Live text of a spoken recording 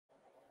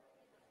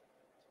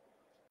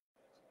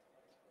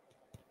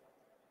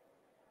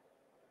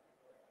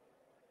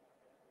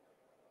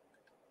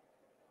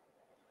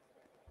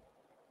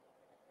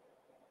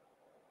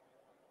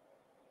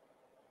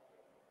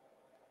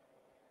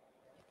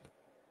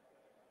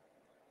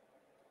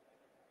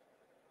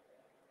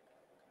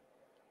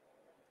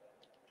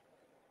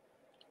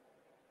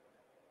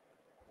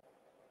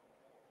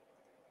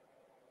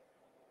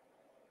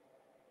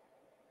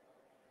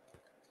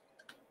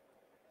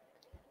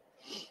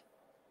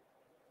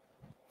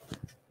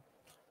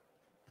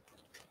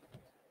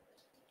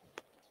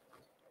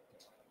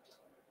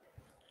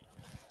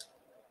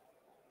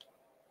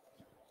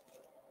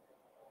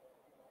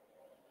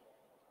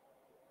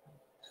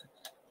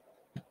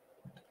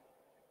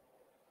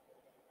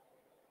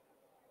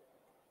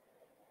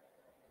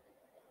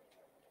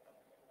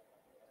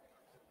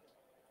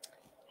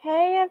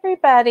Hey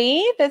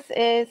everybody, this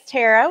is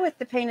Tara with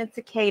the Painted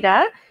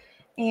Cicada,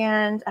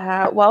 and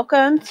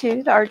welcome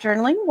to the art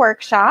journaling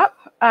workshop.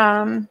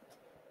 I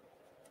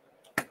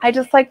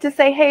just like to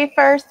say hey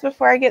first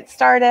before I get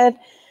started,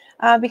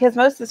 because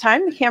most of the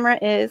time the camera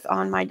is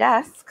on my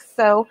desk.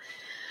 So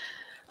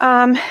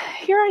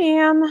here I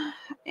am.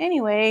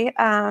 Anyway,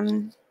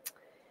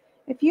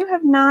 if you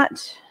have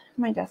not,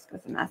 my desk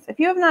is a mess. If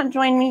you have not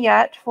joined me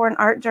yet for an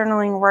art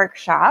journaling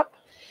workshop,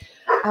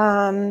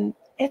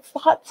 it's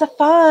lots of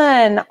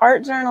fun.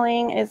 Art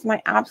journaling is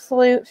my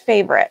absolute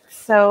favorite.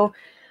 So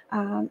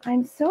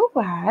I'm so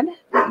glad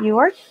that you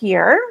are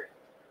here.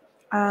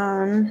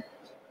 That's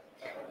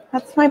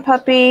my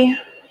puppy.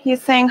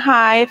 He's saying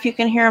hi if you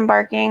can hear him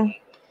barking.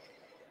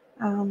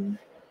 I don't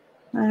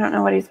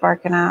know what he's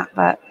barking at,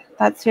 but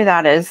that's who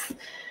that is.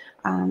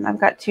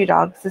 I've got two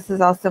dogs. This is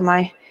also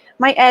my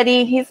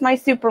Eddie. He's my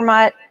super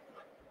mutt.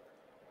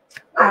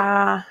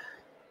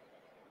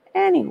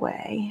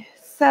 Anyway,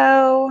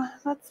 so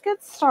let's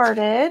get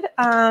started.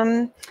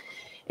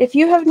 If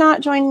you have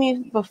not joined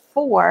me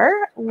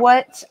before,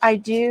 what I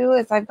do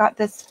is I've got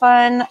this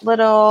fun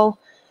little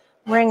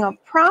ring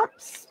of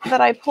prompts that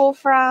I pull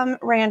from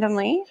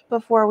randomly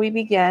before we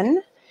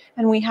begin.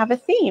 And we have a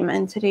theme,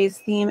 and today's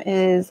theme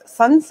is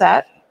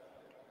sunset.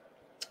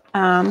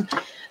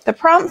 The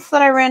prompts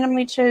that I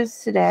randomly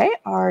chose today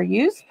are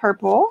use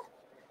purple,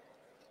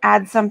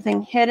 add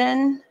something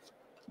hidden,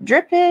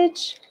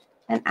 drippage,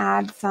 and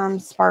add some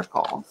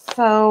sparkle.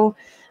 So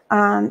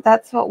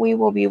that's what we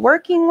will be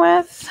working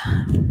with.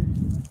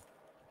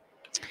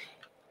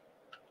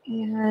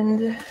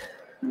 And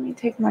let me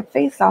take my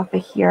face off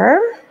of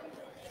here.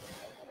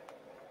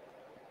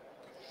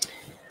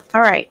 All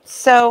right,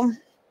 so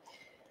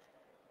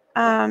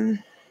all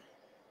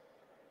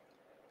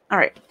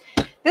right,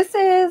 this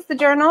is the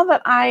journal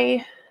that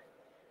I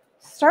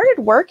started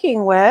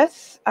working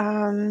with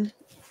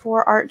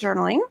for art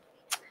journaling.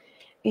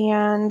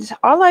 And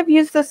all I've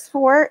used this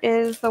for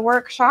is the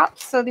workshop.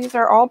 So these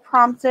are all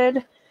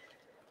prompted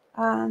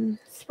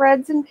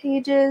spreads and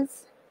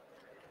pages.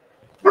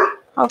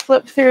 I'll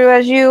flip through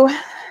as you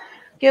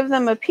give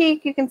them a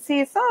peek. You can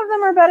see some of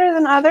them are better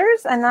than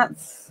others, and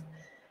that's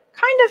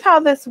kind of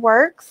how this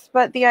works.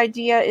 But the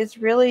idea is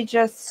really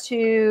just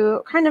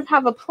to kind of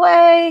have a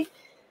play,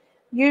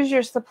 use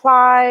your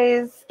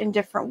supplies in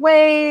different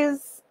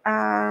ways,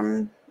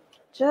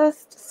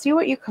 just see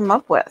what you come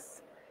up with.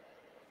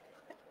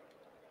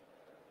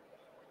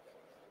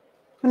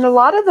 And a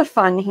lot of the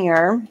fun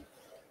here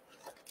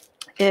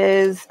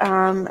is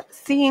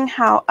seeing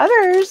how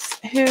others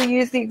who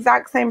use the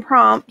exact same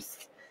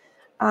prompts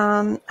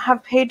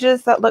have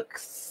pages that look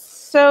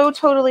so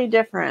totally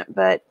different,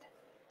 but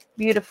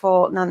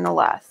beautiful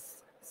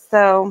nonetheless.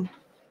 So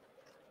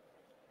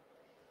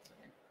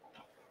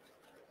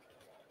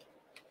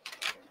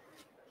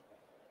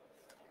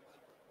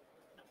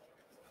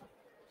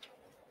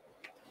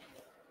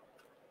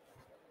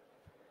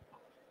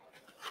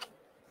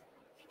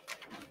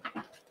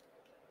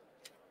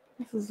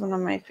this is one of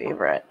my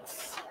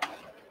favorites.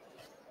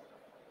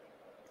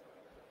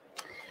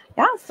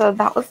 Yeah, so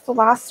that was the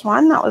last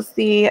one. That was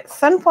the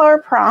sunflower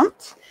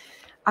prompt.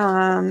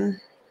 Hi,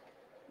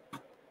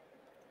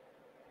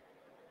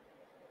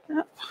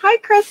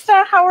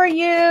 Krista. How are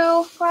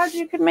you? Glad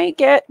you could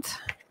make it.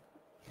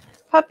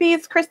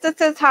 Puppies, Krista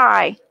says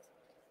hi.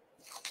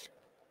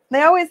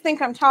 They always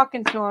think I'm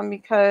talking to them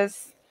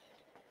because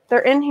they're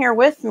in here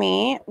with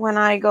me when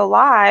I go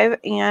live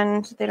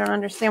and they don't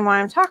understand why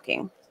I'm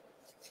talking.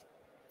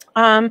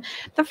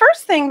 The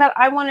first thing that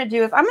I want to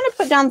do is I'm going to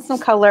put down some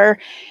color,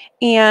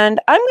 and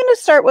I'm going to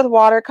start with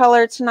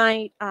watercolor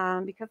tonight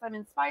because I'm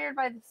inspired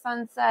by the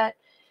sunset,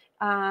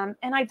 and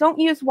I don't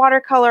use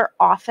watercolor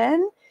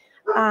often.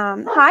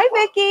 Hi,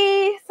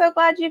 Vicki. So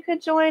glad you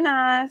could join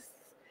us.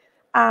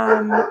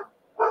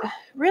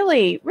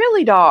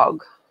 Really,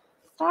 dog.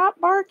 Stop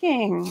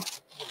barking.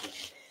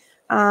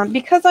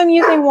 Because I'm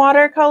using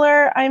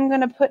watercolor, I'm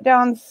going to put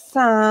down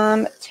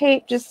some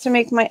tape just to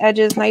make my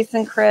edges nice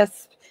and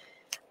crisp.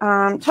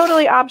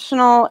 Totally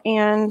optional,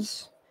 and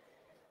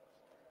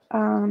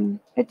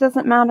it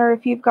doesn't matter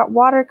if you've got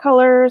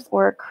watercolors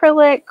or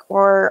acrylic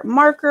or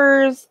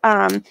markers.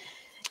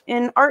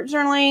 In art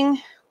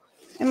journaling,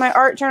 in my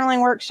art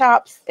journaling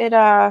workshops,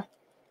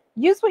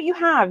 use what you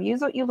have, use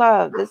what you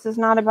love. This is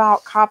not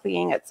about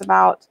copying. It's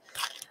about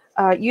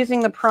using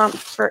the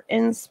prompts for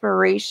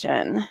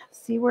inspiration.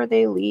 See where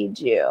they lead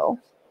you.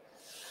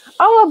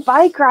 Oh, a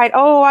bike ride.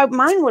 Oh,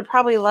 mine would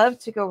probably love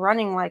to go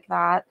running like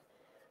that.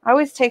 I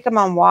always take them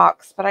on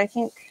walks, but I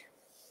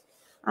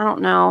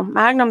don't know.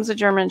 Magnum's a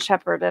German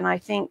Shepherd, and I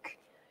think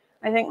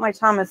my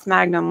Thomas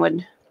Magnum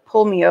would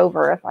pull me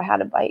over if I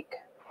had a bike.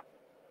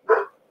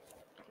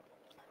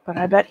 But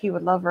I bet he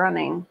would love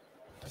running.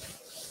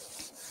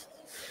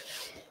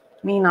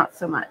 Me, not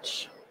so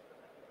much.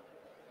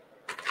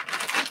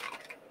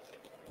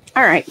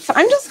 All right, so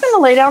I'm just going to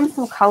lay down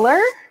some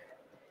color.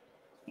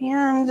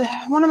 And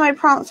one of my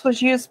prompts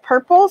was use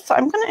purple, so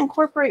I'm going to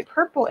incorporate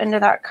purple into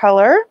that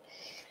color.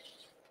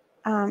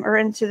 Or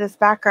into this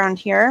background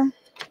here.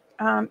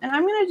 And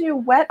I'm going to do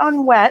wet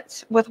on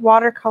wet with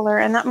watercolor,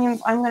 and that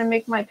means I'm going to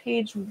make my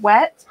page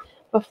wet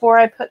before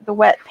I put the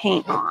wet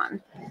paint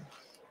on.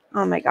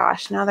 Oh my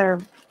gosh, now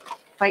they're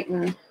play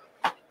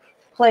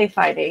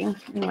fighting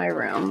in my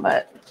room,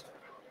 but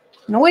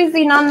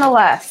noisy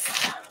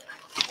nonetheless.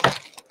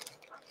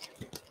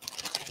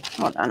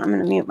 Hold on, I'm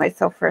going to mute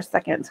myself for a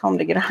second. Tell them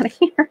to get out of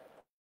here.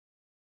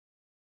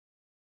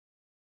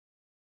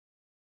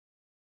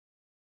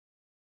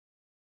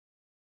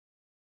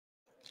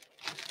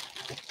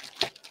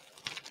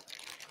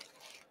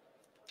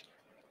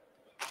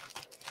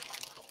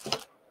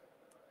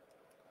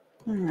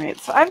 All right,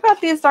 so I've got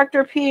these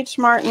Dr. P.H.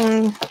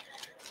 Martin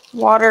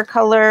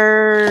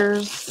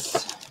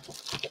watercolors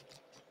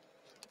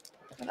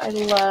that I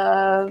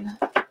love.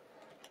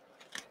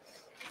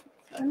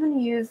 So I'm going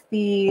to use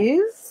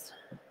these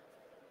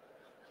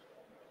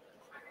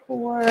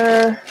for,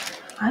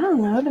 I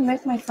don't know, to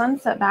make my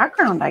sunset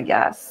background, I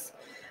guess.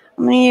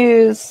 I'm going to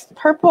use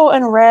purple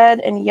and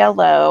red and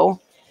yellow.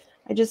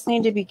 I just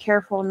need to be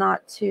careful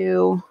not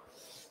to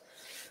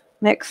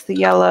mix the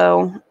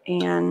yellow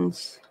and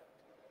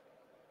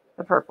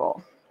the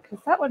purple, because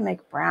that would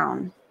make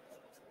brown.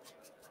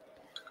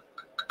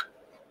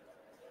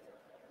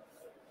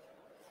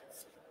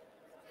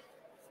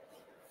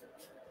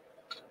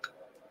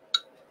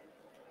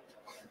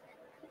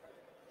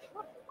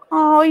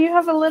 Oh, you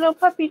have a little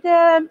puppy,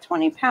 Deb,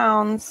 20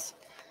 pounds.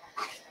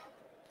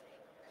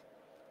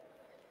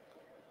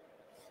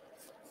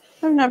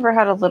 I've never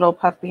had a little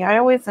puppy. I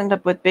always end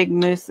up with big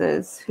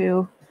mooses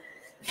who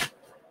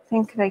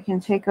think they can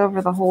take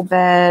over the whole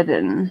bed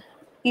and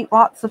eat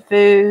lots of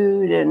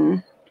food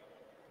and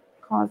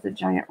cause a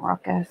giant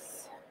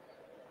ruckus.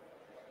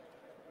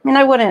 I mean,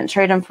 I wouldn't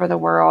trade them for the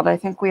world. I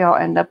think we all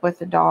end up with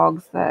the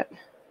dogs that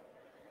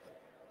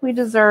we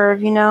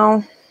deserve, you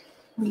know.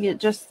 We get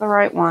just the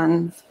right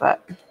ones,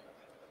 but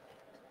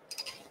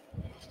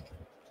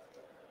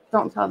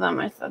don't tell them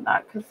I said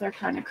that because they're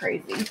kind of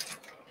crazy.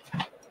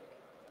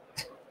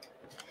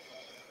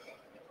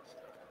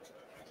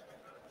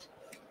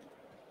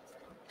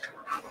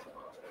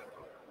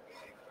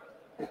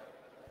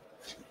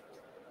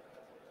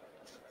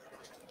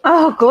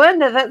 Oh,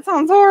 Glenda, that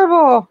sounds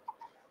horrible.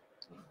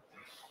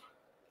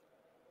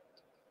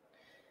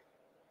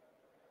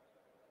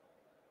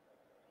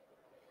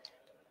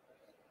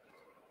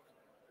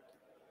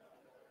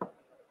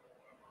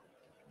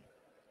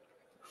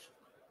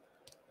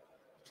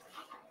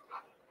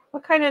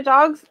 What kind of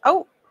dogs?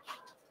 Oh,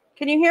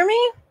 can you hear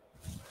me?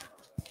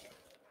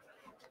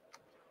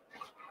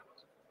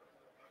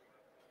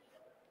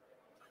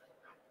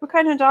 What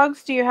kind of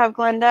dogs do you have,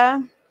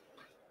 Glenda?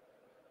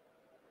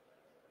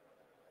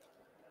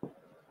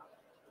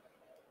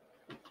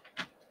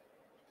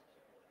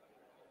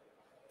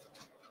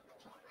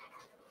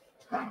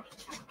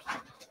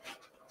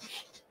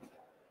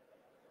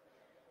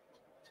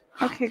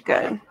 Okay,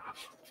 good.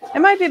 It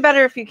might be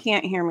better if you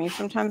can't hear me.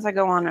 Sometimes I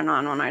go on and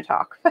on when I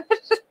talk.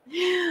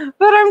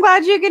 But I'm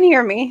glad you can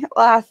hear me.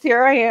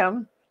 Here I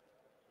am.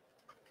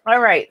 All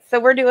right, so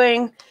we're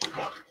doing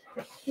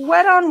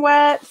wet on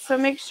wet. So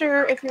make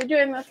sure if you're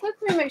doing this with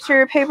me, make sure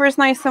your paper is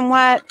nice and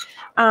wet.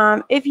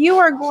 If you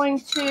are going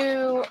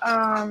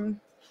to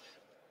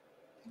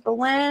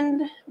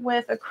blend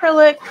with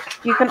acrylic,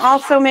 you can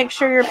also make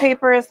sure your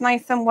paper is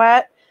nice and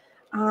wet.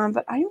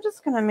 But I'm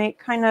just going to make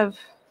kind of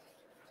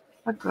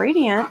a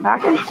gradient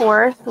back and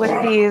forth with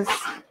these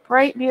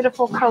bright,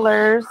 beautiful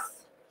colors.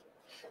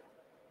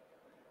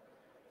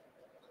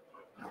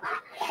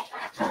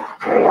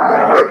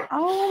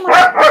 Oh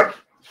my,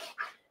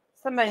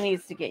 somebody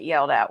needs to get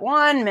yelled at.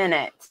 1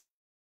 minute.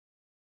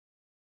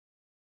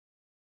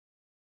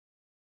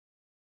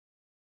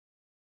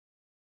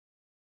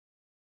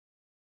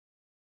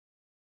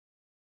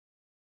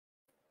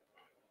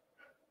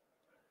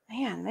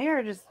 Man, they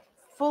are just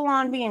full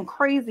on being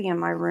crazy in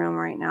my room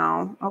right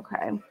now.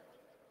 Okay.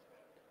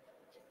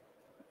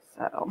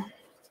 So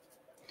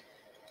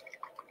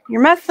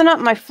you're messing up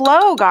my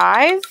flow,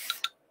 guys.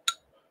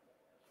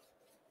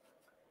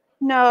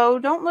 No,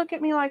 don't look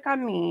at me like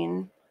I'm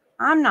mean.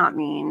 I'm not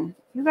mean.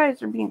 You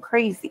guys are being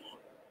crazy.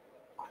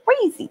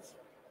 Crazy.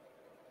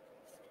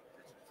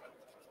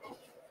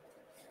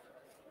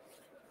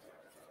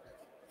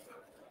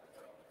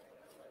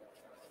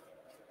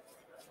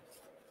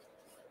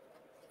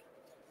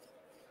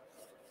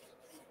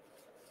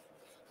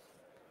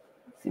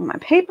 See, my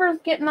paper's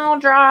getting all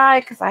dry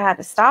because I had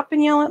to stop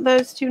and yell at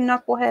those two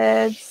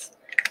knuckleheads.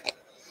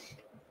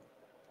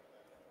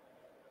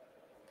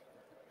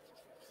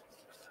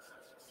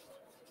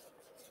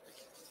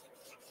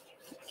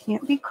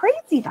 Can't be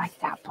crazy like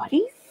that,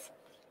 buddies.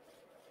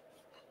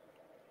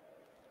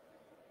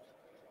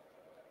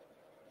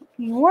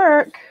 You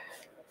work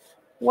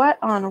wet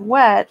on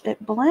wet,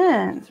 it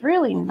blends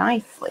really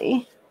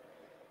nicely.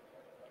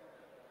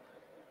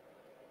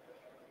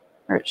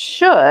 Or it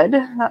should.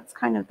 That's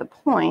kind of the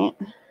point.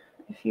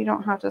 If you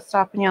don't have to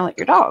stop and yell at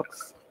your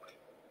dogs.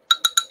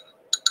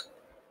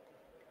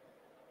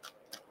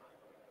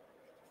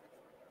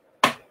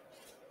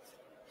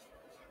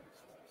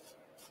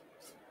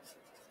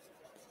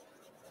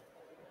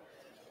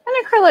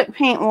 acrylic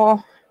paint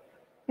will,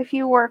 if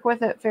you work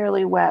with it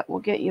fairly wet, will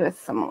get you a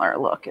similar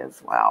look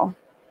as well.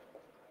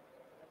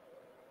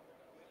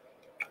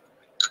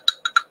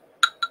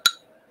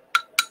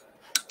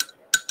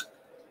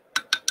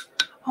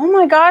 Oh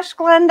my gosh,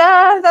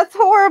 Glenda, that's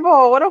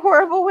horrible. What a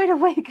horrible way to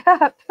wake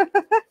up.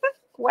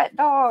 Wet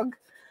dog.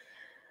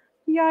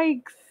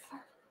 Yikes.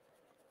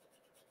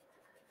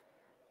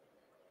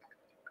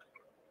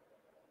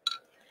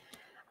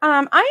 I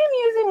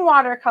am using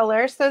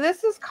watercolor. So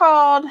this is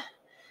called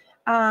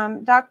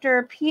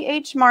Dr.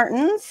 P.H.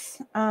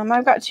 Martin's.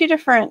 I've got two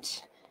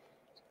different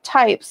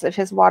types of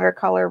his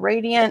watercolor.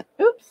 Radiant.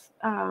 Oops.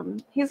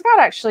 He's got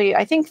actually,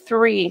 I think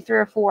three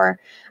or four.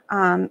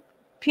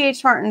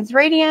 P.H. Martin's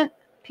Radiant,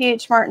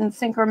 P.H. Martin's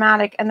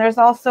Synchromatic, and there's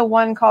also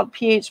one called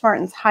P.H.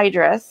 Martin's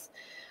Hydrus.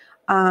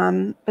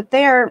 But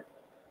they are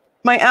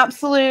my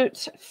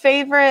absolute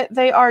favorite.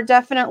 They are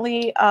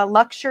definitely a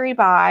luxury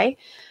buy.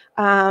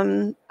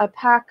 A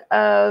pack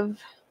of,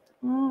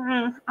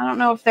 I don't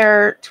know if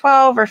they're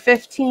 12 or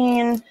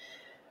 15,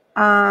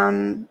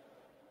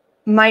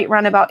 might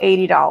run about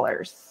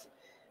 $80.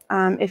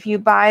 If you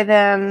buy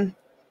them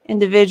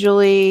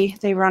individually,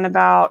 they run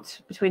about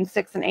between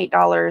 $6 and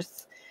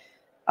 $8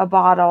 a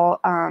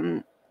bottle.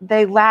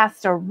 They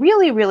last a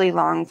really, really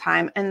long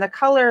time, and the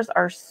colors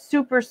are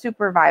super,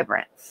 super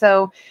vibrant.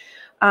 So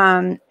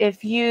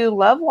if you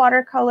love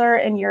watercolor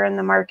and you're in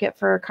the market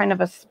for kind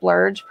of a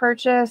splurge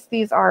purchase,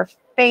 these are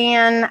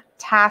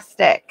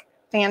fantastic,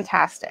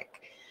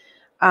 fantastic.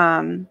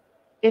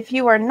 If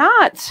you are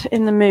not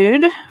in the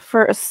mood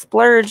for a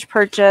splurge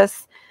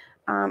purchase,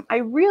 I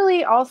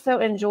really also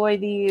enjoy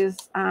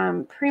these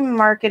Prima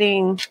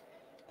Marketing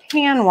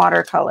pan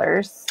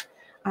watercolors.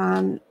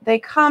 They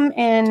come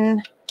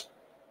in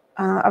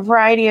a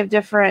variety of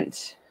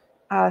different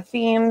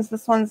themes.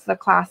 This one's the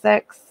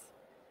classics.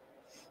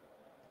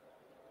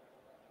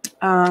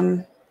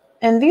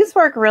 And these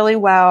work really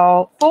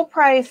well. Full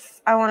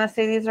price, I want to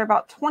say these are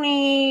about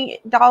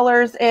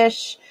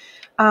 $20-ish.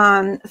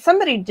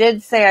 Somebody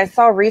did say, I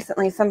saw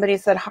recently, somebody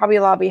said Hobby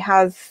Lobby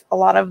has a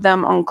lot of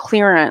them on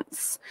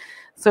clearance.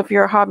 So if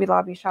you're a Hobby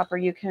Lobby shopper,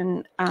 you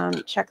can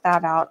check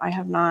that out. I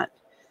have not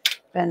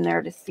been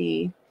there to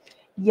see.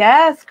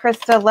 Yes,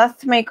 Krista,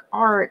 Let's Make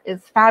Art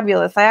is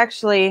fabulous. I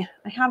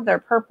have their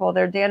purple,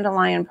 their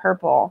dandelion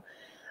purple.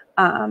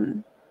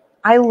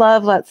 I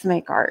love Let's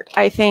Make Art.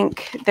 I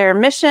think their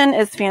mission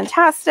is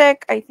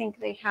fantastic. I think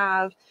they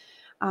have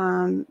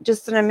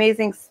just an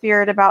amazing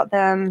spirit about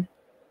them.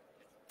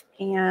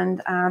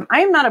 And I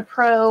am not a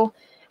pro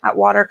at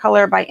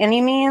watercolor by any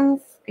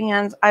means,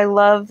 and I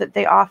love that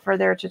they offer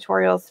their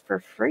tutorials for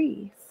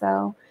free.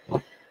 So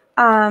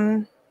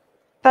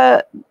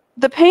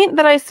the paint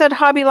that I said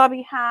Hobby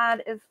Lobby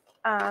had is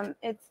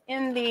it's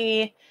in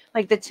the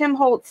Tim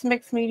Holtz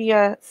mixed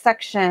media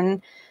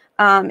section.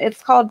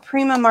 It's called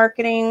Prima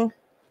Marketing.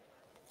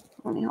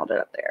 Let me hold it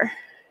up there.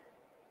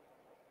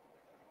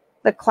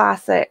 The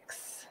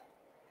Classics.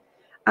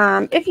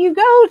 If you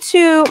go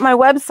to my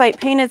website,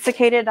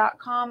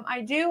 paintedcicada.com,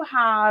 I do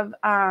have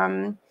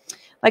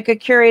like a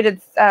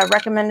curated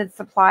recommended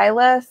supply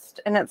list,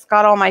 and it's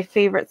got all my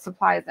favorite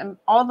supplies, and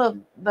all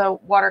the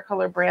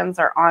watercolor brands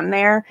are on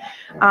there.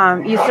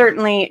 You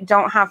certainly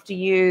don't have to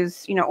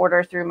use,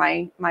 order through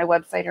my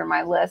website or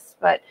my list,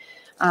 but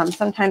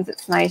sometimes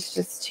it's nice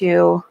just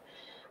to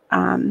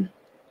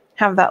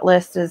have that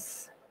list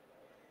as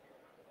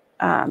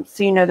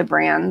so you know the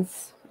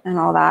brands and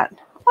all that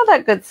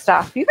good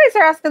stuff. You guys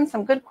are asking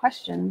some good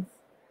questions.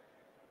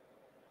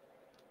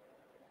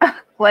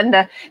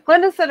 Glenda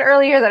said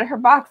earlier that her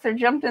boxer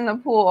jumped in the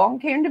pool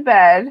and came to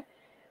bed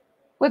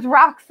with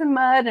rocks and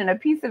mud and a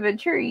piece of a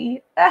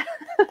tree. That's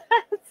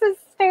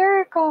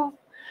hysterical.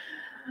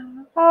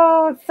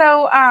 Oh,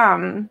 so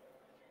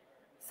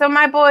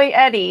my boy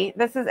Eddie,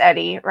 this is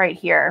Eddie right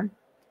here.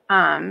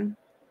 My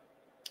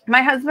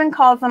husband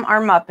calls him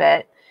our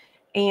Muppet,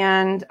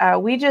 and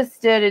we just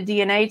did a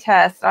DNA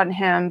test on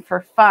him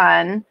for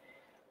fun,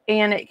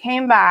 and it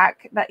came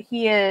back that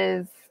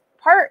he's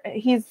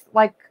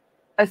like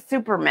a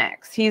super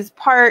mix. He's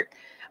part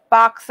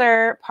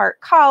boxer, part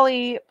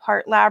collie,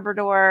 part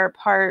Labrador,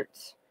 part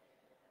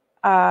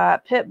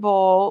pit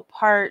bull,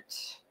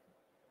 part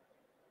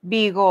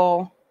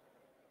beagle,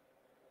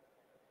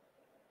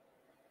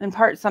 and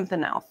part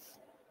something else.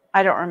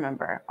 I don't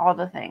remember all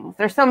the things.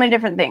 There's so many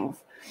different things.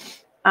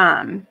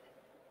 But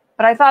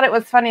I thought it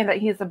was funny that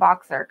he's a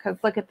boxer, because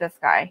look at this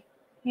guy.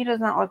 He does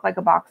not look like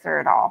a boxer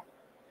at all.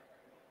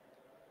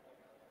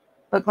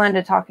 But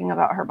Glenda talking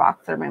about her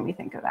boxer made me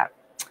think of that.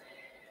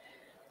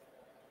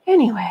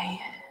 Anyway.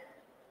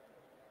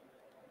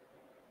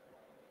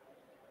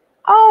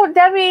 Oh,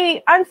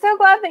 Debbie, I'm so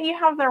glad that you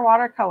have their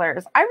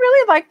watercolors. I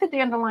really like the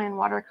dandelion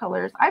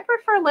watercolors. I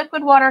prefer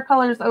liquid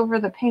watercolors over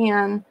the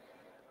pan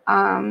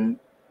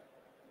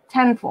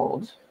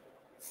tenfold.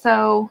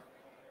 So,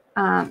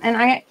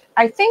 and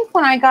I think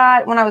when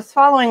I was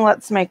following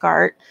Let's Make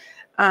Art,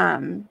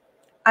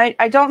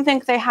 I don't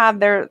think they had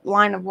their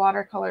line of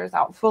watercolors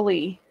out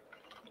fully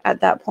at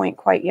that point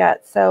quite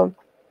yet. So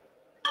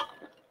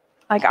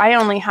Like I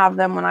only have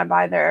them when I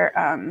buy their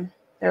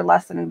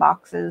lesson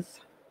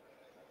boxes,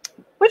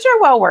 which are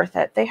well worth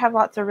it. They have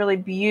lots of really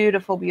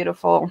beautiful,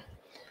 beautiful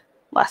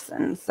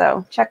lessons.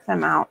 So check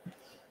them out.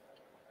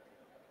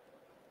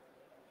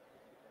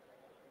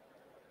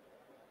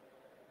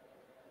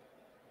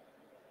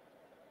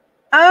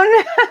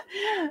 Oh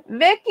no,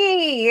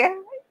 Vicky,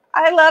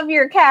 I love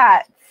your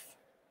cats.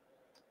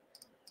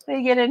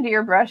 They get into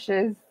your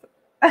brushes.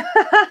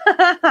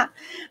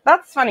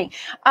 That's funny.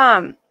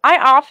 I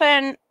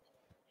often,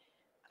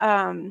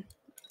 now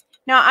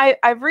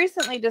I've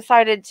recently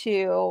decided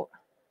to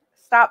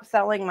stop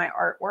selling my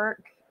artwork.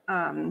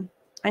 But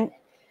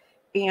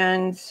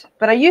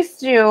I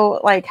used to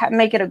like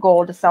make it a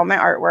goal to sell my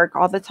artwork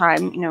all the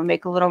time,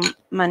 make a little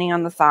money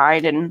on the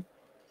side. And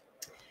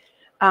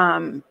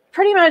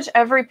pretty much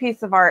every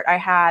piece of art I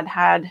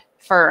had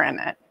fur in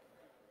it,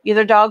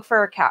 either dog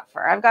fur or cat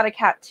fur. I've got a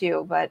cat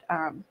too, but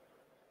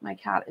my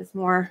cat is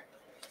more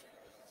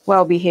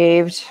well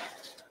behaved.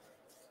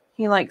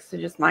 He likes to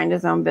just mind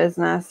his own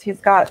business.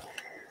 He's got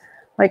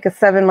like a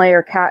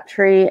 7-layer cat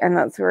tree, and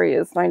that's where he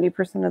is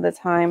 90% of the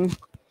time.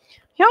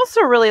 He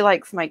also really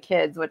likes my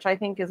kids, which I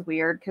think is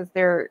weird because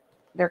they're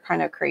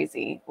kind of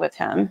crazy with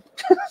him.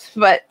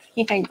 But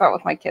he hangs out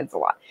with my kids a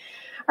lot.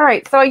 All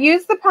right, so I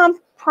used the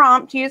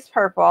prompt, used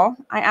purple.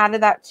 I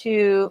added that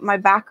to my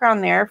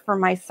background there for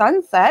my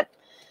sunset.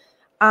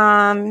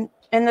 And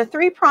the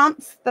 3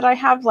 prompts that I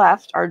have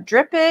left are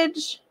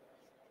drippage,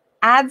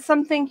 add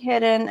something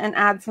hidden, and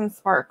add some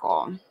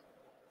sparkle.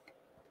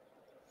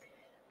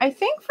 I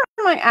think for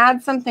my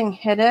add something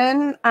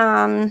hidden,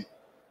 I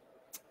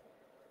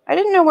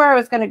didn't know where I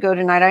was going to go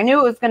tonight. I knew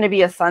it was going to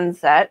be a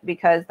sunset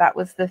because that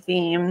was the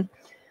theme.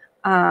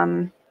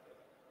 I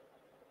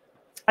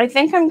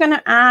think I'm going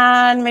to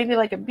add maybe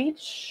like a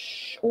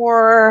beach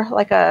or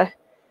like a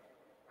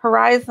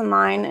horizon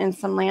line and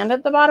some land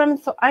at the bottom.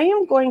 So I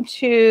am going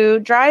to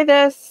dry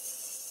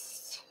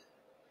this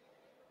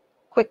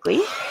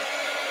quickly.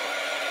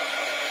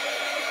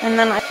 And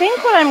then I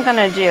think what I'm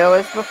going to do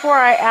is before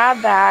I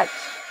add that,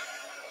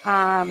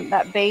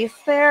 that base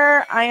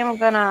there, I'm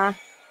going to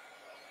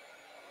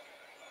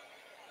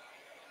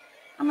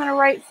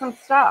write some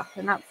stuff,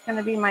 and that's going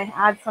to be my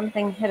add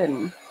something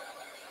hidden.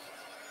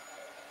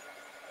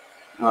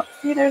 Oh,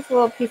 see, there's a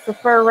little piece of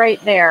fur right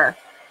there.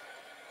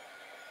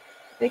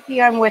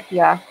 Vicky, I'm with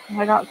ya.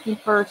 I got some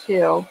fur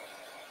too.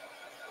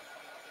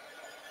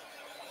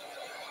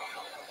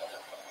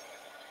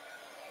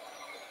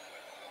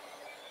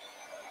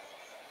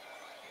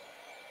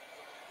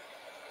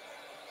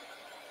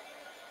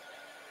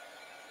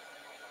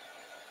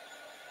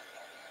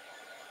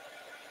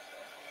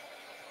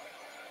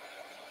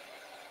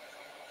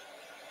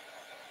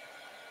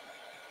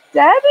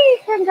 Debbie,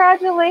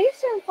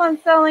 congratulations on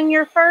selling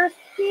your first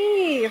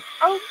piece.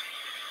 Oh,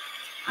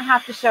 I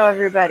have to show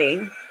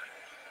everybody.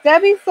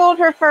 Debbie sold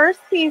her first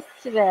piece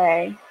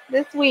today,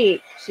 this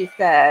week, she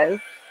says.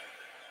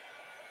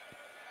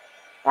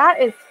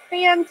 That is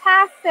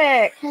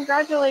fantastic.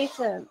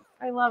 Congratulations.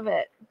 I love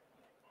it.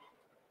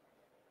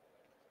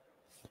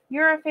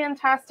 You're a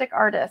fantastic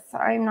artist.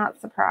 I'm not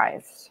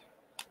surprised.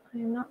 I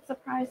am not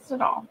surprised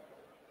at all.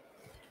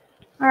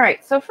 All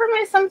right, so for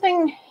my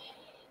something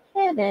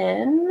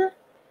hidden,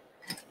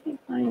 let me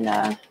find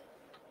I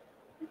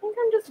think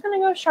I'm just going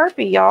to go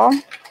Sharpie, y'all.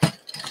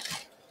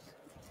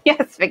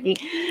 Yes, Vicky.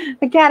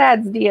 The cat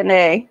adds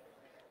DNA.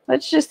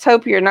 Let's just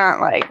hope you're not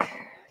like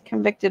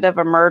convicted of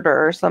a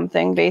murder or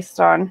something based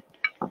on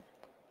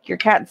your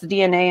cat's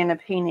DNA in a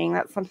painting.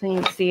 That's something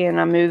you'd see in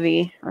a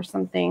movie or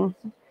something.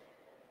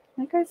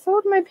 Like I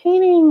sold my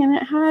painting and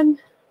it had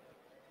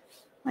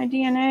my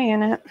DNA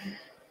in it.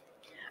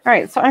 All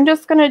right, so I'm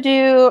just going to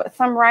do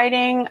some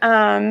writing.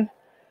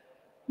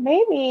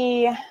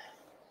 Maybe,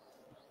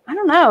 I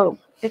don't know.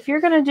 If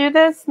you're going to do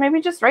this, maybe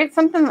just write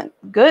something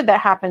good that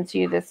happened to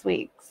you this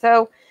week.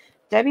 So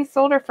Debbie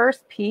sold her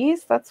first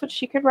piece. That's what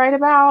she could write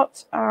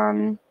about.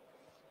 I'm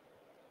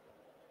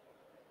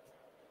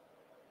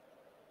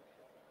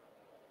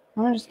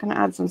just going to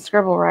add some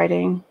scribble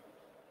writing.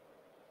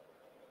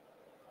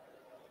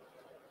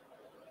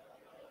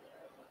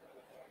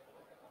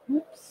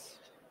 Oops.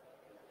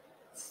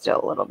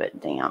 Still a little bit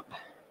damp.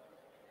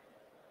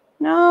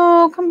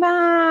 No, come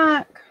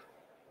back.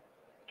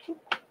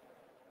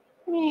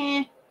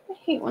 Meh. I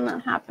hate when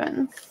that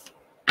happens.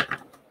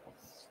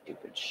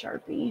 Stupid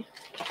Sharpie.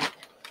 I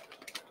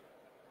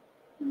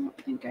don't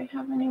think I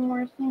have any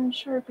more thin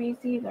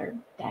Sharpies either.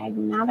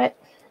 Dagnabbit.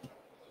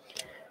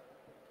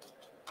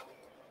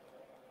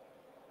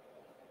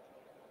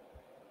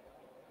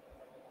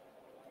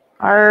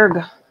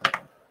 Arg.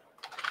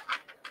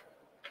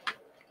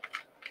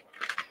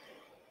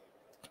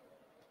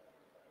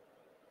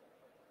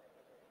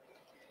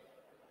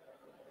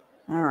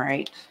 All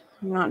right.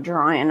 I'm not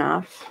dry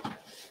enough.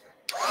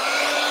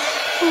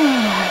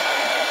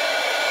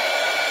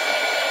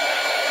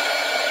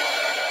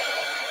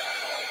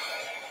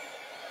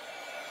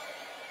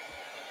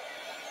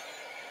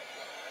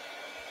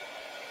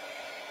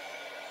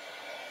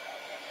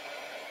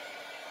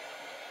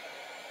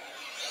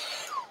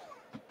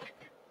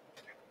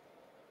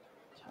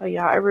 Oh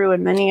yeah, I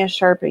ruined many a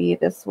Sharpie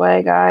this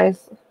way,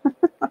 guys.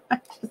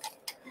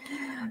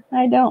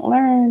 I don't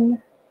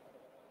learn.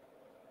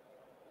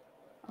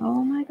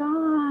 Oh my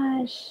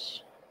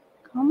gosh.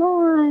 Come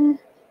on.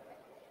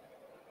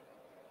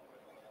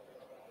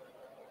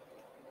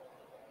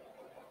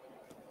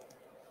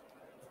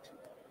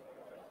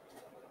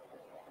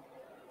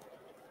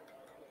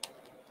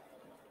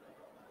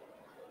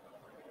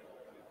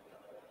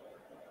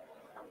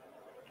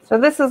 So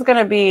this is going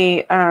to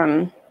be,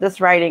 this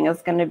writing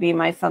is going to be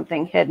my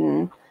something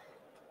hidden.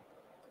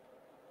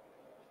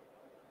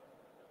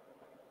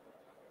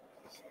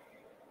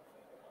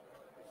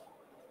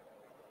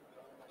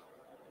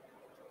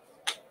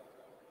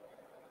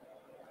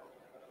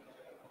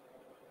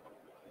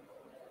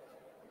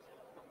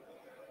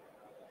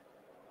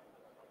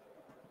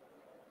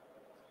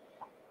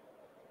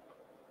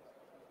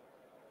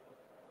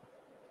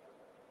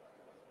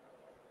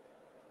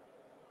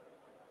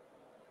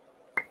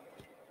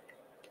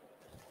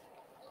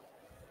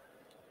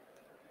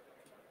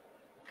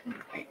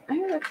 I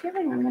have a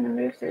feeling I'm going to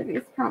move through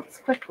these prompts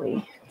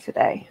quickly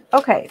today.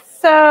 Okay,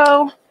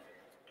 so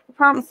the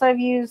prompts I've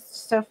used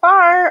so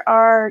far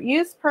are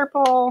use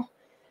purple,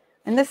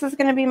 and this is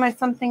going to be my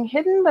something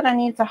hidden, but I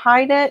need to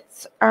hide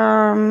it.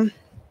 So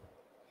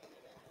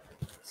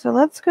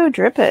let's go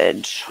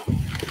drippage.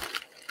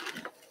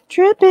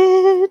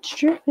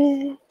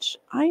 Drippage.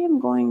 I am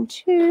going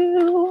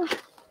to,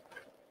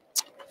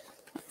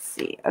 let's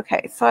see.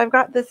 Okay, so I've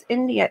got this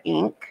India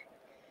ink,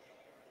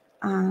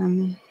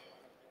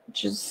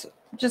 which is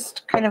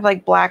just kind of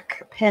like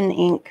black pen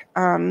ink.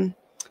 And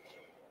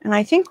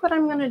I think what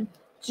I'm going to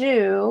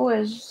do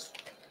is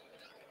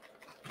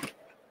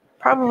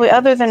probably,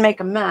 other than make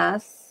a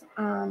mess,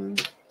 I'm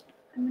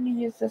going to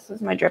use this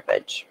as my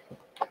drippage.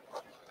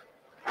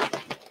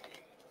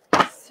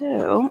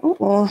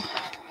 So,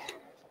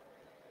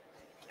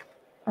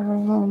 I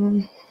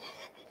don't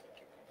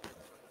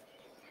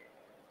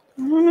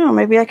know,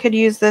 maybe I could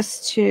use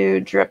this to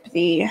drip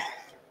the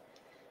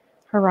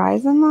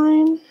horizon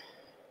line.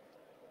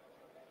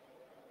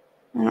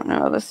 I don't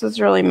know, this is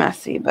really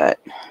messy, but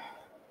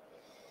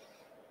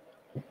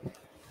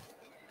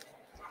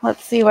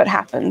let's see what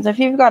happens. If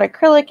you've got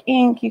acrylic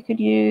ink, you could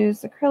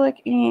use acrylic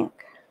ink.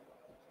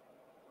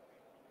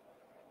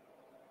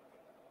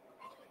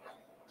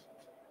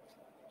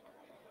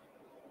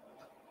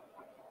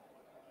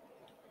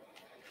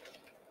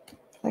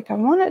 Like, I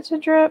want it to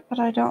drip, but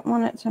I don't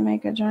want it to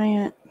make a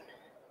giant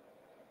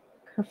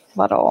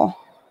kerfluddle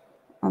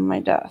on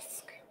my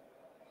desk.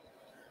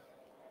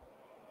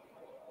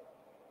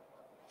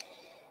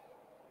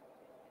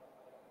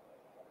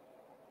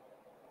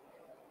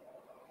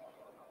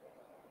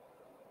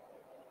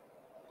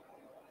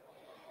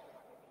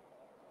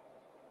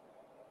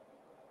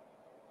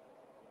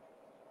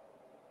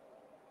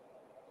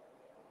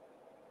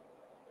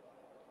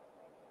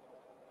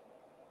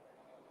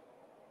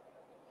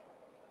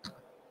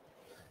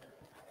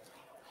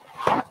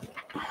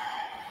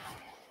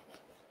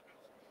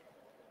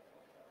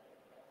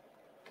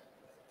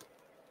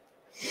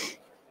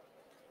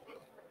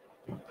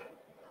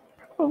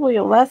 Probably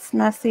a less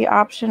messy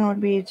option would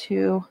be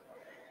to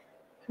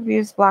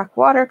use black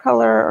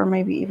watercolor or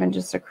maybe even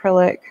just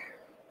acrylic,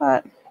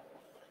 but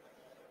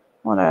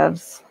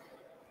whatevs.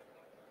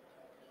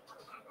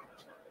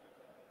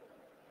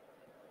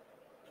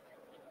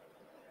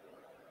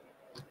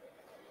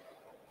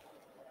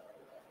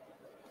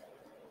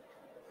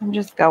 I'm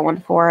just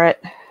going for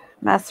it.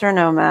 Mess or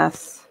no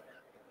mess.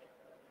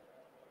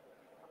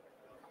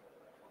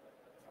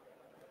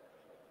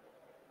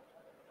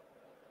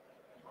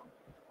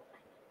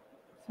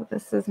 So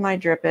this is my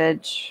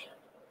drippage.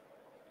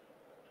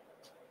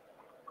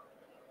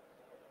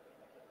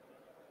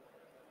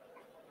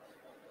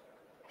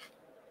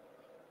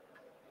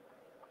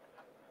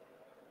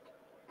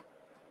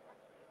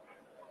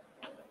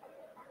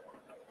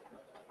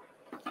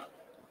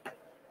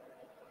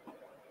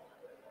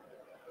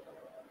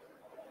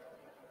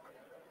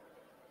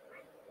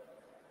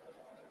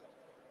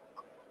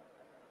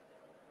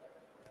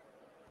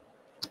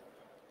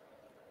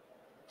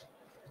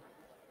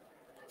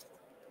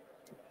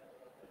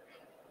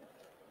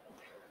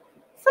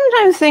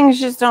 Sometimes things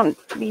just don't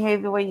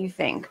behave the way you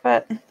think,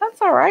 but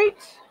that's all right.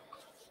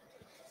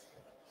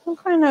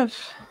 I'm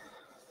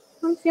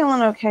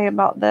feeling okay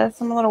about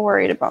this. I'm a little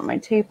worried about my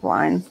tape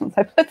line since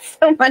I put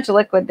so much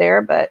liquid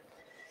there, but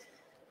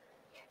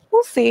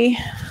we'll see.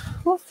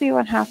 We'll see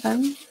what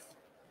happens.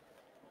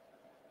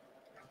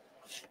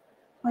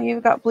 Well,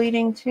 you've got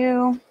bleeding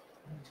too.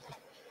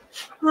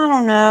 I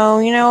don't know.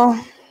 You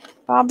know,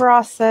 Bob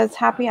Ross says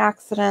happy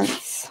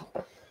accidents.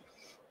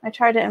 I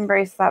try to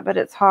embrace that, but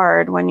it's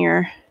hard when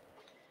you're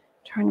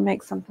trying to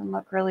make something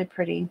look really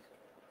pretty.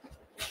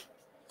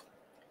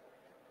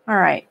 All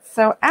right,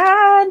 so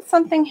add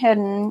something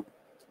hidden.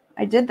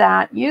 I did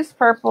that. Use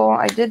purple.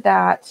 I did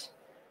that.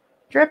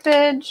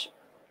 Drippage.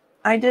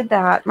 I did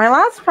that. My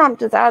last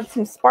prompt is add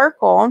some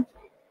sparkle.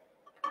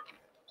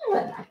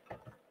 I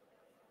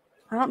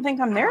don't think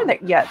I'm there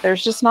yet.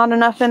 There's just not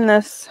enough in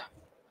this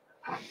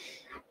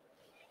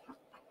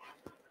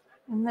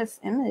in this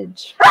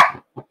image.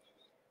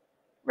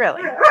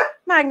 Really?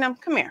 Magnum,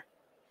 come here.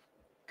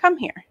 Come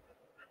here.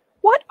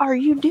 What are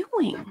you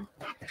doing?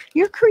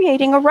 You're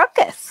creating a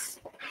ruckus.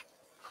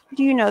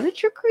 Do you know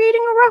that you're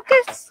creating a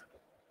ruckus?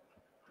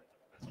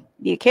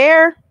 Do you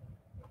care?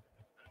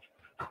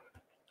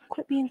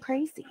 Quit being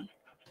crazy.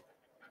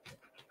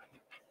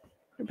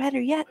 Or better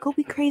yet, go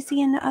be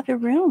crazy in the other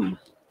room.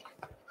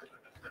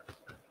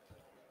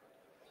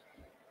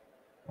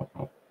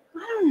 I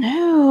don't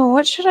know.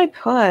 What should I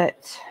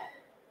put?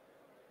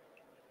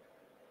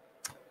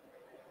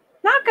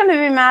 Not going to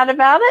be mad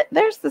about it.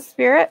 There's the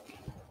spirit.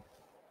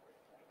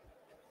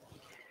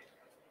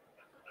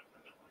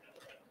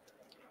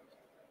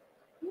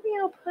 Maybe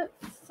I'll put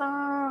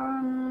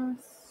some...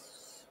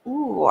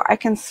 Ooh, I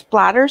can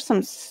splatter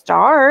some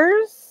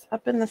stars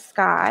up in the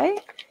sky.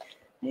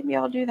 Maybe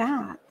I'll do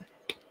that.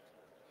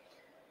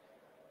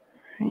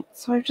 All right,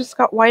 so I've just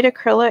got white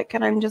acrylic,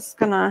 and I'm just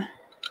going to...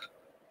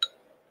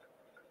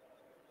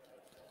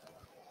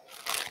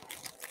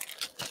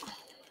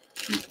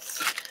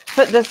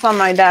 put this on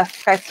my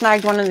desk. I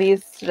snagged one of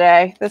these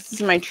today. This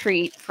is my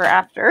treat for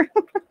after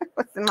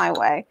what's in my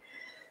way.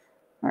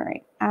 All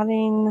right,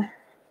 adding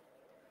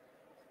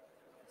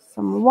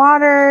some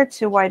water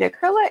to white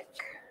acrylic.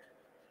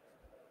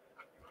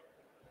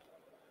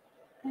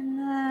 And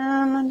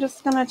then I'm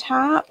just going to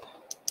tap.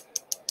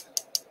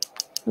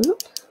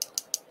 Oop.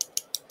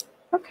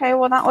 Okay,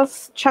 well that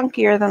was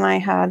chunkier than I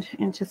had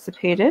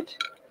anticipated.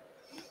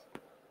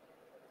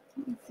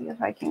 Let me see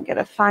if I can get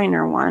a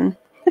finer one.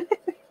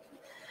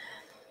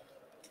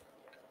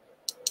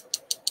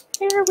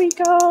 Here we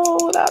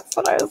go. That's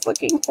what I was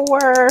looking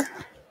for.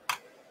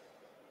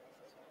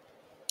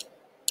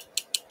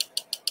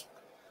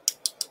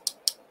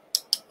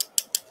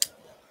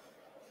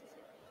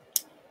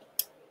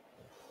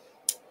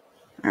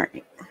 All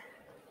right.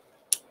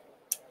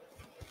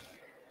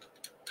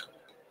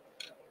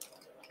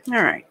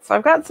 All right, so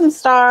I've got some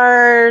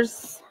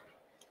stars.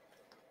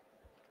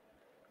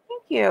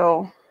 Thank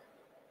you.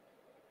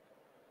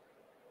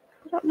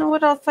 I don't know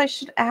what else I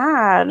should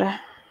add.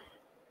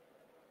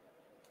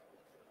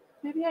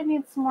 Maybe I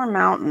need some more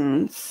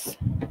mountains.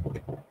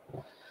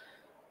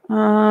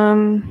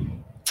 Let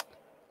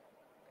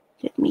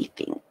me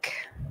think.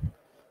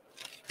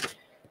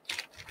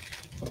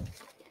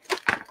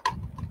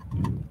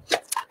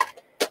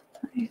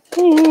 I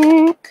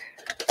think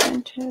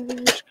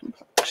vintage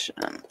complexion.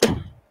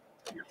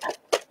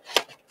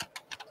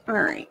 All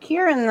right,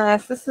 here in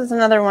this is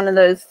another one of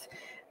those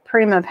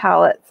Prima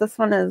palettes. This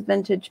one is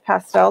vintage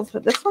pastels,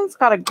 but this one's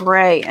got a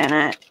gray in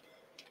it.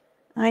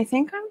 And I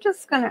think I'm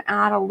just going to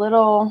add a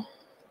little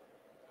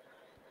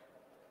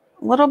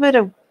bit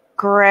of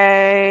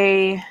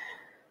gray.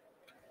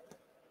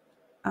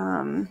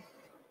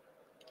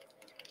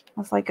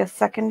 It's like a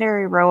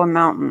secondary row of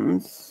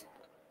mountains.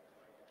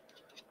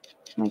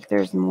 Like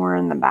there's more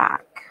in the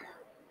back.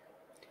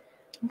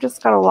 I've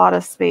just got a lot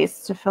of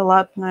space to fill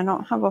up, and I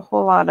don't have a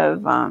whole lot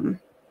of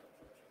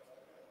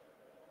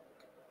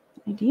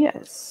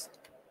ideas.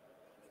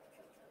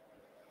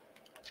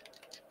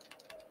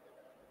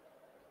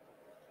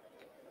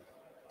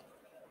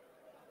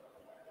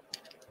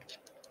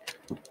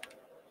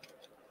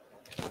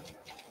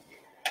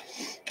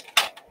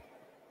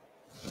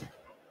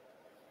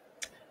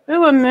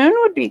 Ooh, a moon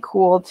would be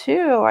cool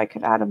too. I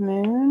could add a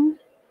moon.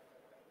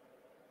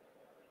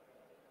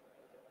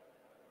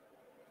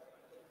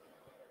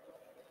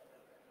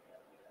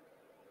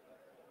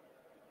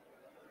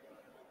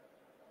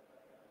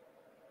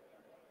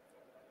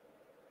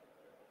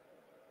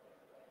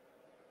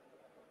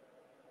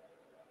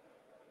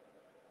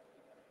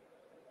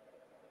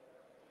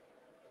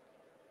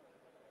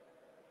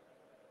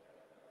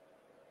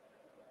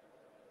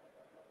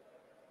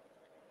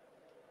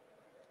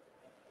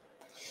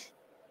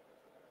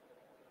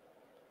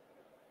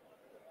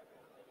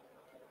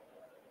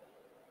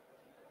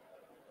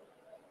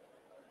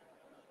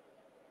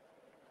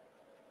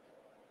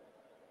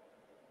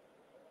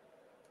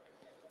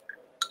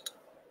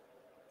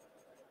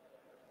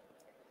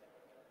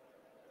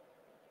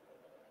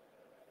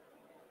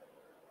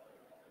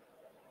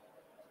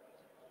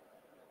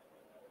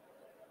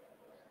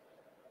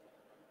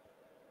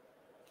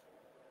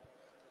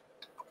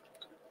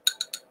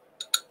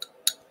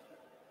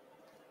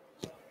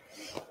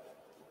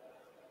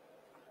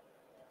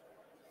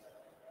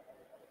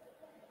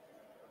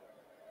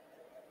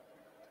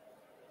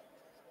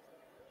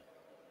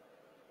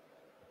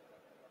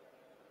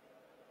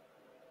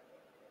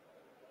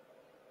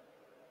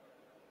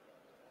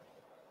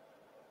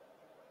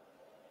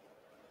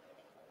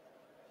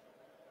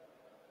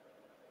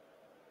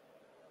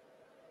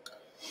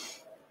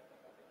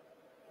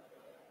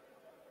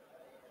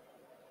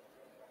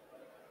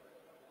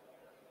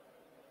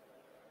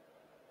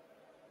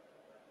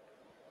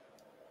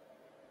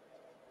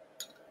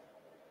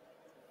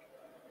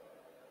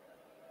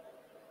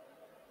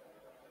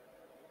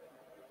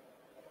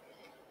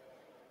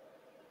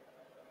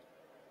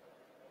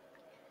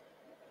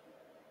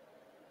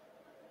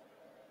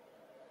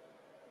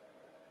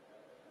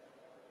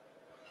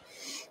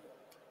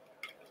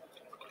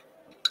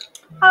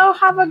 Oh,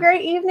 have a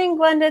great evening,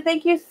 Glenda.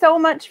 Thank you so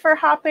much for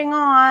hopping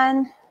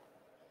on.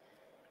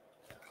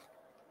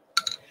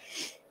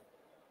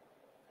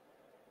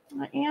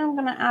 I am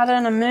going to add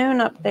in a moon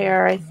up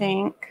there, I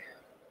think.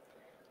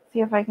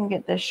 See if I can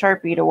get this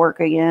Sharpie to work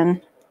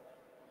again.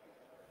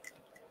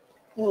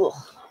 Ugh,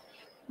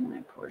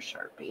 my poor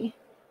Sharpie.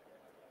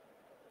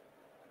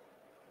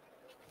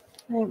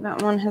 I think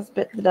that one has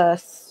bit the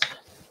dust.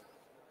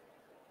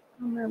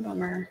 Bummer,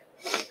 bummer.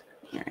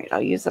 All right,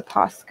 I'll use a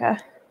Posca.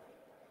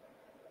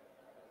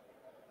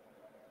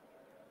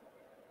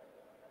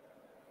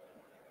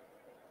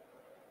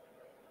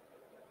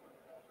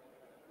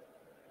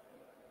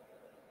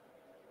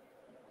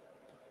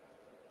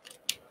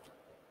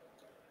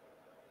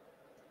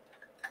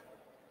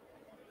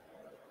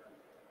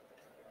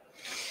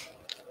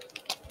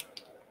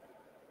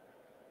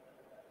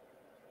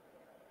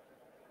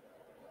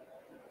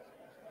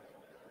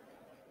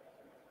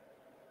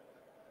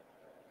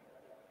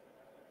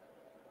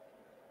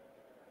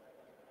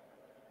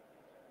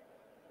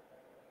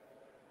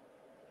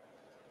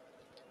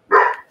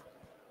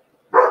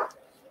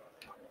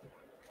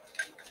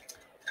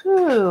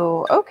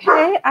 Ooh,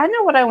 okay. I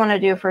know what I want to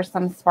do for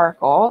some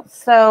sparkle.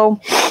 So,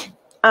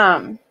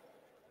 I've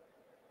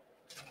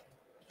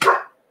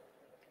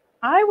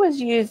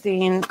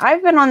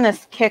been on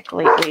this kick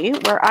lately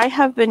where I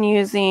have been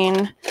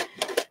using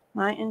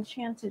my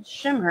Enchanted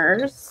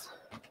Shimmers.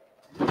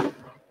 I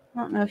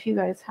don't know if you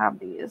guys have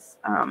these.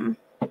 I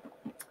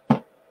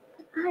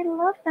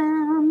love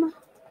them.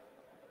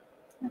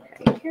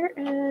 Okay, here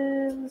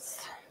is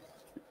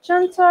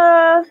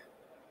magenta,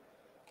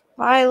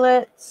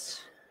 violet,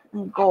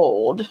 and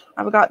gold.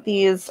 I've got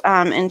these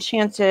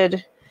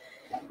enchanted.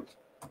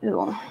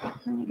 Ooh,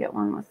 let me get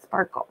one with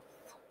sparkles.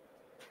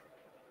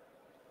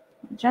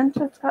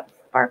 Magenta's got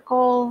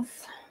sparkles.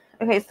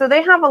 Okay, so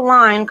they have a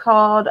line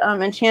called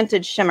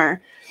Enchanted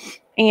Shimmer.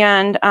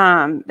 And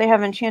they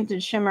have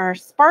Enchanted Shimmer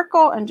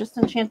Sparkle and just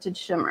Enchanted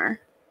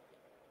Shimmer.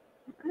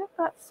 I've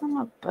got some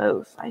of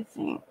both, I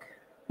think.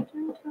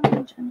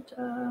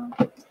 Magenta.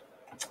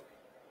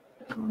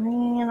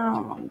 Green, I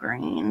don't want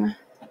green.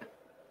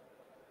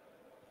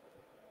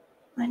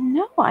 I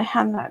know I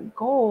have that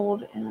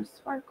gold and a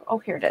sparkle. Oh,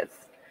 here it is.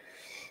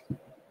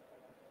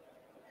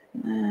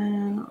 And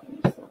then I'll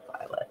use the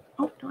violet.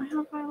 Oh, do I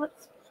have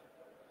violets?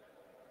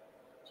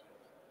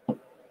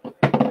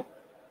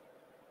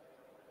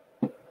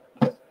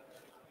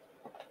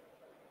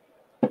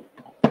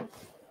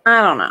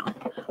 I don't know.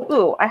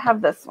 Ooh, I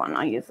have this one.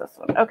 I'll use this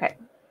one. Okay.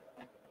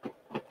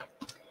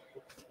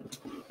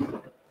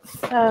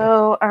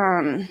 So,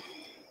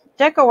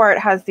 DecoArt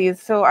has these.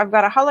 So I've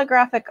got a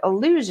Holographic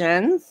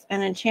Illusions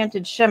and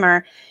Enchanted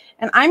Shimmer.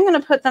 And I'm going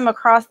to put them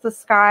across the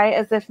sky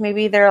as if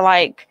maybe they're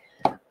like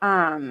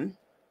a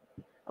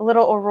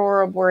little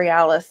Aurora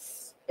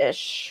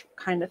Borealis-ish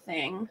kind of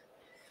thing.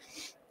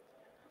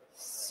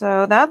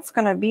 So that's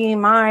going to be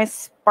my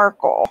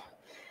sparkle.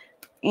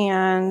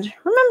 And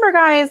remember,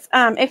 guys,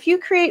 if you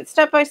create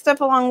step-by-step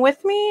along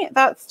with me,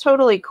 that's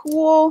totally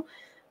cool.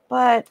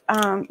 But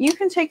you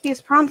can take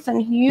these prompts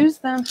and use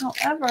them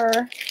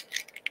however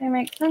they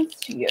make sense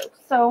to you.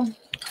 So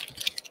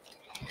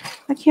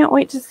I can't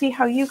wait to see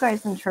how you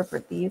guys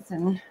interpret these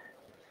and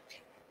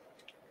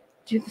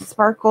do the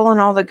sparkle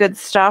and all the good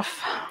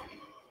stuff.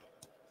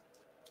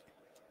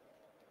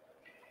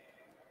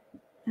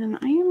 And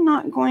I am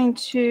not going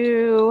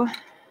to,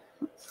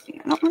 let's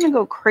see, I don't want to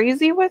go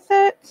crazy with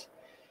it.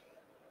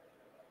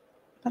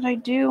 But I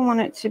do want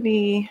it to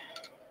be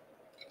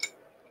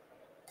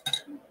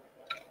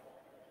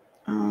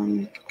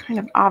kind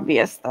of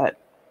obvious that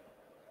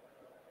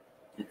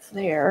it's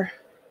there.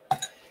 All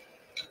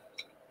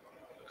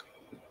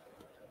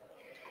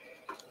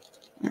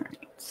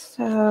right,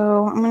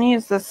 so I'm going to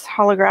use this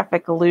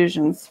Holographic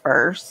Illusions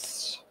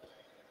first.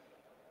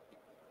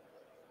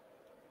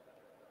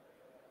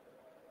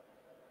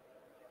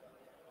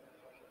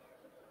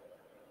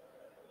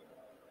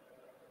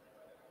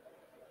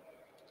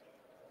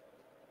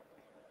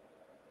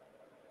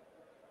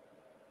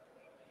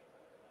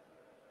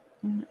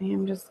 And I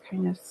am just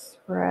kind of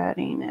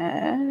spreading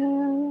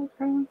it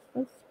across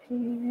this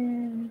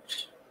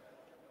page.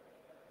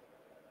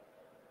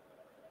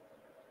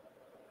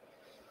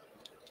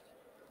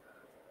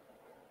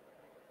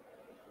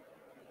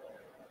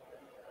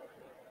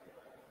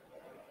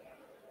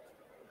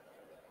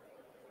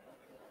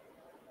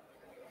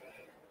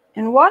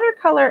 And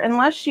watercolor,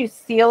 unless you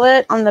seal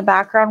it on the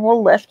background,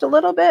 will lift a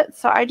little bit.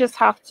 So I just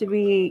have to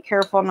be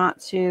careful not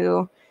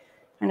to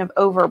kind of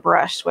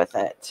overbrush with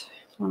it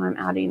when I'm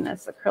adding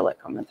this acrylic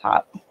on the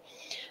top.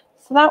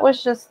 So that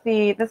was just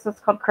this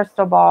is called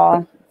Crystal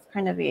Ball. It's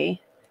kind of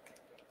Vicki,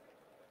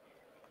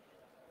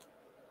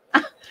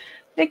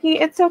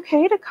 it's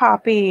okay to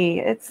copy.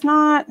 It's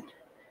not,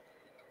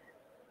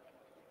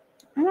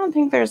 I don't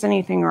think there's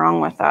anything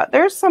wrong with that.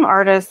 There's some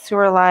artists who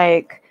are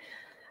like,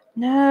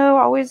 no,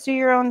 always do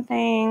your own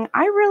thing.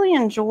 I really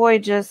enjoy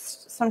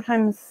just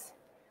sometimes,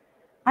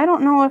 I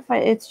don't know if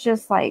it's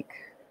just like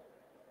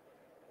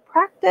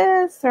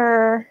practice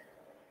or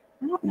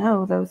I don't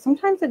know though.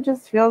 Sometimes it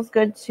just feels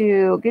good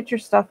to get your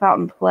stuff out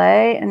and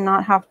play and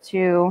not have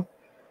to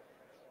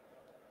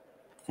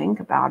think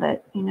about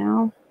it, you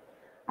know?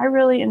 I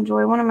really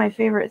enjoy, one of my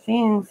favorite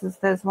things is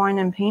those wine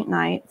and paint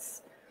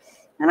nights.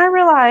 And I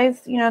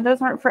realize, you know,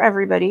 those aren't for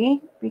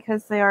everybody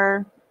because they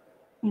are,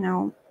 you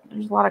know,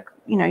 there's a lot of,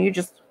 you know, you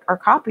just are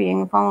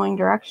copying, following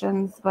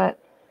directions, but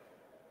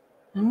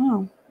I don't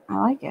know. I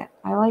like it.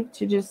 I like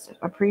to just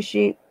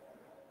appreciate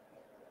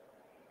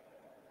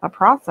a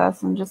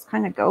process and just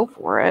kind of go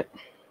for it.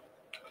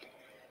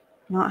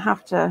 Not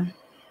have to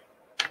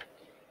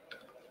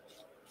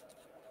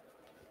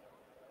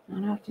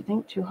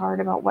think too hard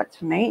about what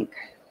to make.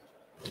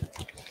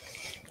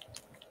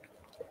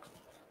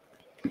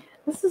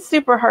 This is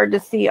super hard to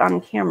see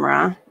on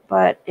camera,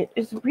 but it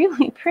is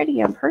really pretty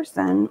in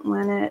person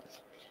when it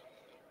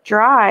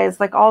dries.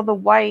 Like all the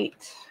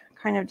white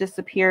kind of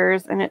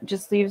disappears and it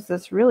just leaves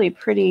this really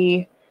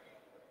pretty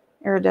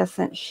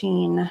iridescent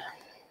sheen.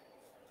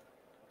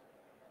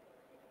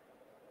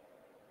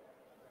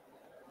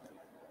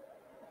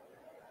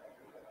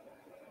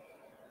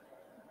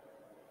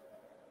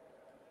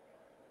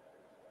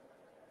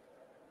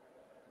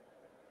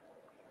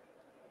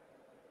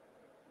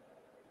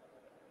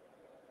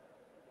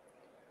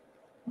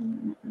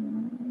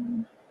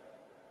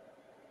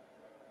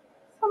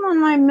 I'm on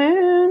my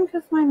moon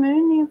because my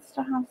moon needs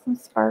to have some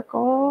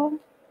sparkle.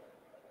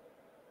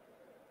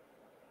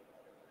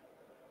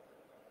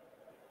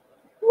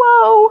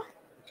 Whoa!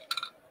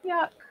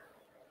 Yuck.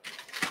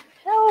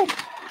 Help!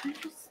 I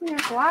just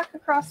smeared black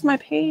across my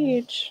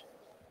page.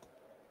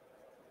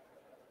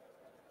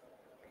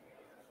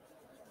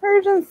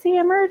 Emergency,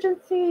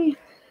 emergency.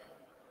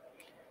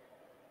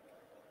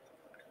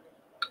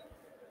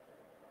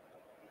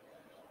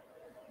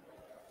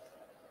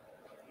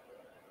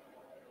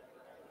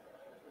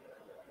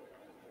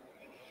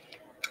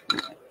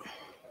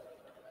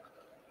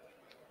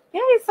 Yay,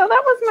 so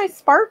that was my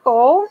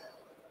sparkle.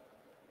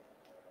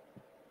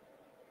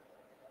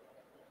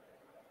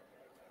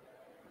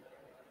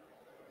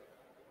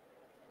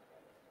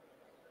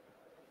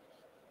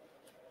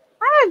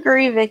 I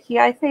agree, Vicki.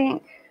 I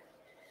think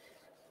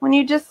when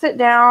you just sit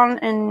down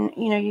and,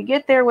 you know, you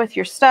get there with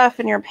your stuff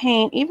and your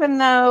paint, even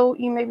though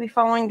you may be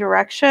following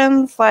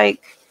directions,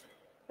 like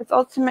it's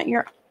ultimately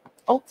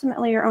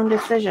your own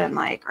decision.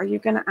 Like, are you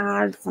going to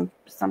add some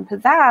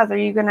pizzazz? Are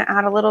you going to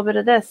add a little bit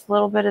of this, a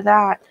little bit of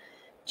that,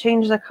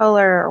 change the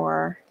color,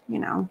 or, you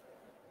know,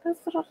 those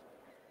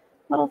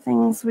little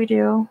things we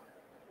do.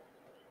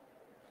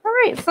 All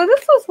right, so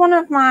this was one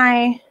of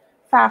my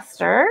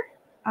faster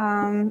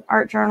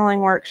art journaling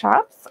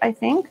workshops, I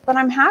think, but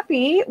I'm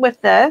happy with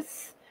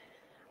this.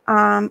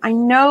 I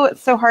know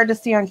it's so hard to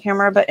see on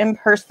camera, but in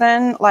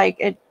person,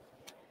 like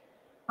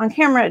on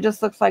camera, it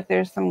just looks like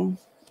there's some,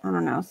 I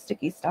don't know,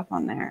 sticky stuff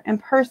on there. In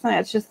person,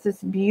 it's just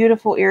this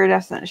beautiful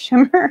iridescent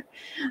shimmer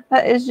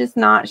that is just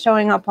not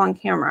showing up on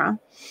camera.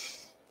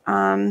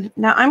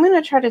 Now I'm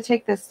going to try to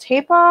take this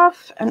tape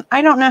off, and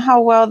I don't know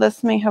how well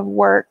this may have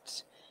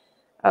worked.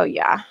 Oh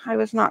yeah, I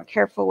was not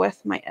careful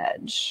with my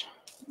edge.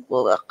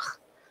 Look.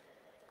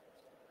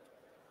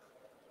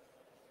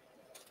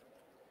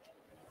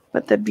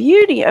 But the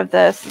beauty of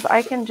this is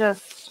I can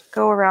just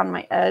go around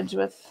my edge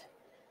with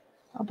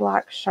a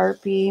black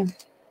Sharpie,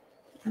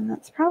 and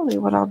that's probably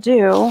what I'll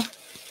do.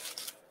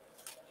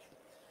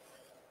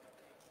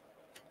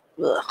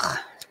 Ugh.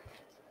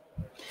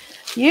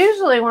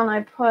 Usually when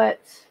I put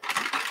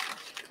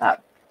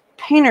that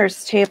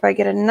painter's tape, I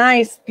get a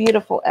nice,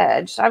 beautiful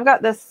edge. I've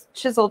got this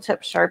chisel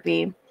tip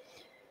Sharpie,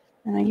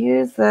 and I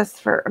use this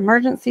for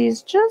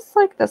emergencies just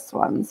like this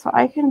one. So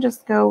I can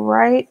just go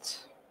right,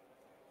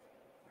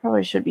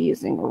 probably should be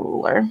using a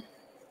ruler.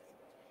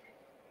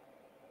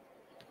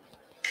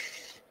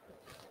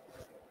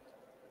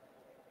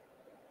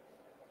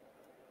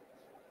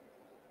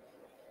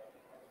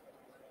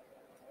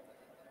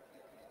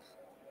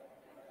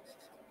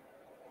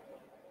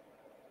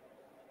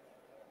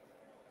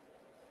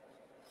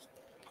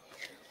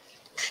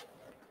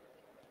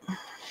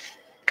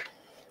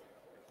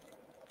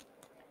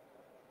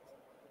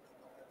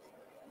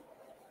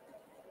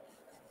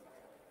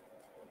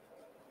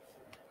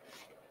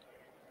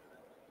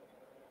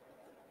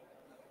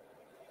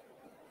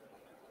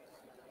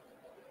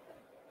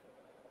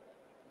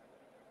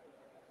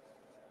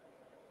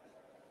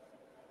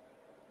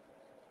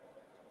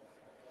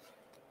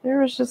 There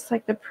was just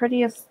like the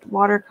prettiest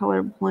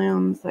watercolor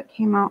blooms that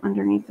came out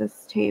underneath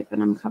this tape,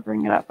 and I'm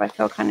covering it up. I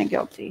feel kind of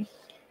guilty.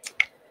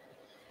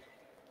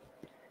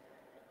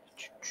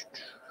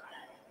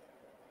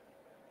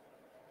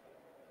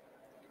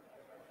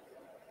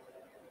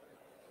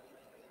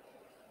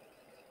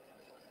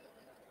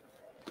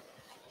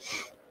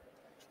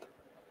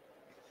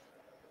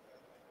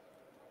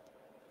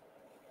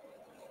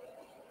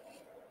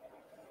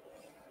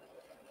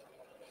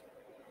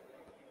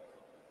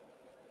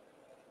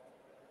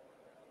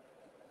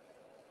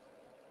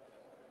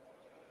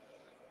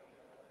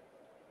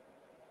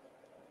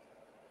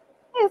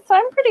 Yeah, so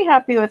I'm pretty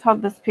happy with how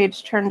this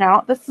page turned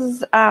out. This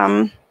is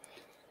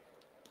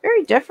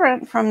very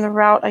different from the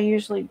route I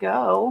usually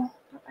go.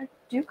 I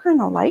do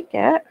kind of like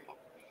it.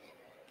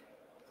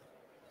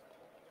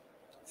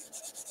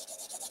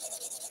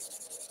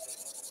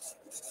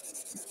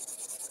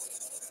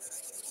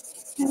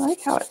 I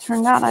like how it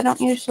turned out. I don't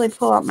usually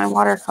pull out my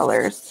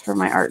watercolors for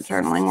my art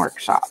journaling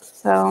workshop,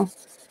 so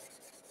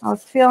I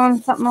was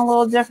feeling something a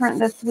little different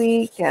this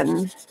week,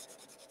 and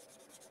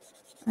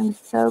I'm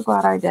so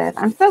glad I did.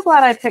 I'm so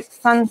glad I picked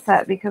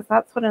Sunset because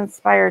that's what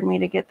inspired me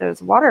to get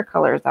those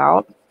watercolors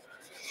out.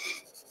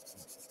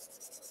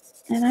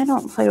 And I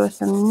don't play with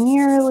them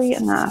nearly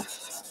enough.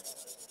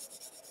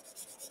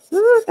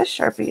 Ooh, this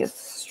Sharpie is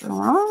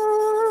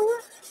strong.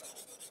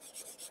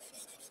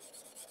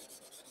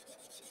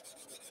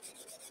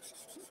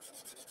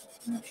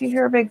 If you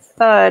hear a big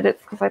thud,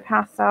 it's because I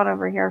passed out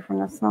over here from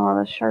the smell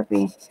of the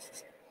Sharpie.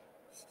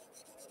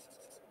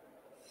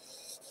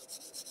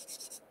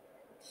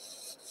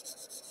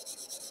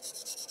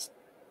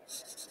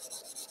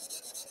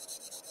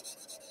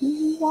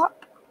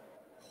 Whop.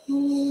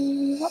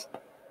 Whop.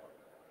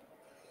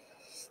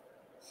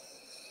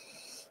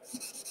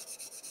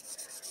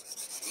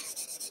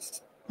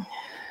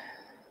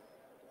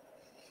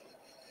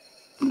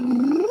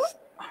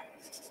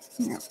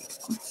 There we go.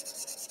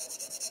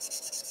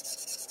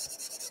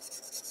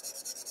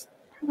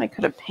 Probably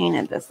could have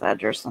painted this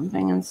edge or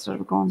something instead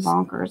of going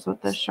bonkers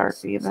with this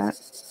Sharpie, but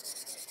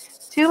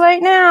too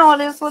late now.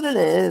 It is what it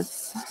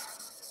is.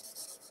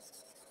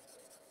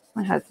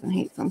 My husband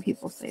hates when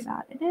people say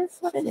that. It is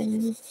what it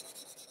is.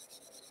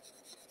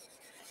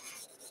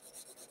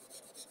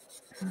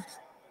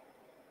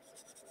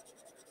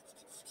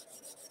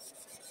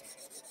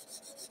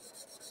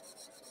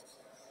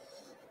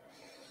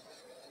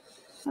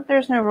 But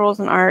there's no rules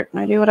in art, and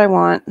I do what I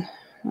want.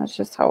 That's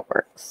just how it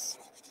works.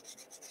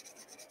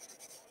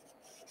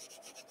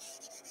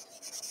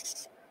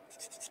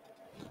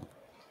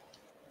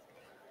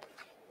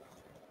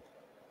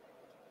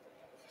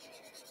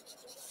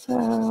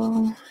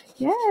 So,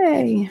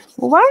 yay.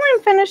 Well, while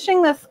I'm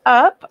finishing this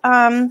up,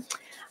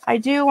 I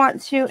do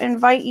want to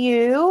invite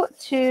you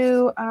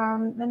to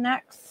the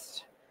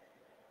next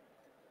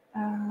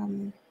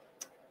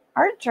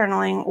art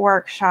journaling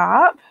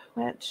workshop,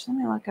 which, let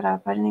me look it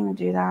up. I didn't even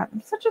do that.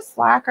 I'm such a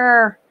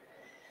slacker.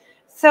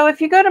 So if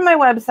you go to my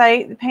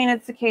website, The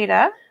Painted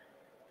Cicada,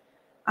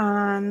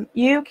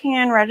 you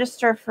can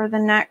register for the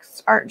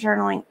next art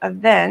journaling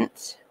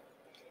event,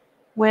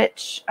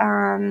 which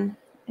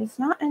is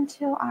not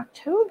until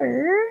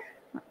October.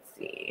 Let's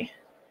see.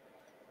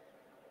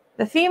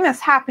 The theme is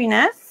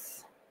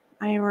happiness.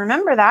 I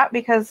remember that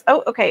because,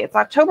 oh, okay, it's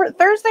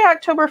Thursday,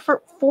 October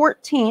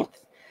 14th.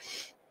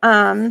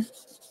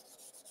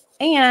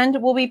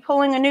 And we'll be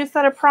pulling a new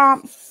set of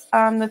prompts.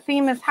 The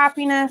theme is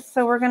happiness,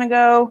 so we're going to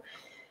go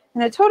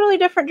in a totally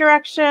different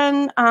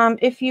direction.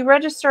 If you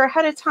register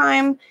ahead of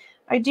time,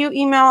 I do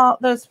email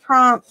out those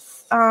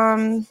prompts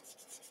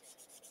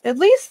at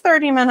least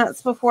 30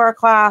 minutes before a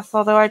class,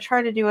 although I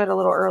try to do it a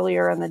little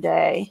earlier in the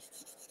day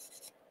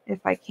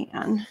if I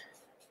can,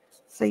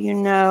 so you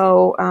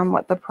know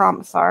what the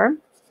prompts are.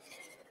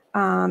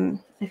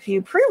 If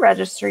you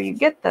pre-register, you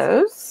get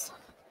those.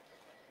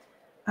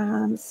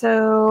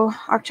 So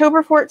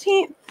October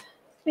 14th,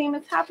 theme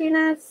is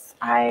happiness.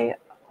 I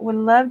would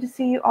love to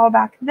see you all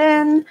back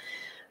then.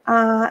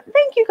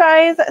 Thank you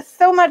guys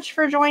so much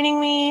for joining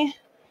me.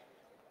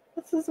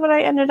 This is what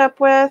I ended up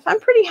with. I'm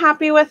pretty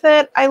happy with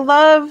it. I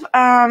love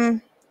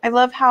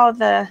how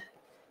the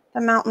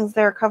mountains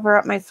there cover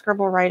up my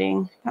scribble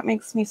writing. That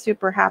makes me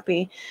super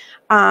happy.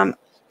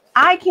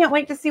 I can't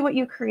wait to see what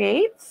you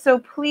create. So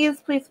please,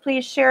 please,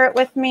 please share it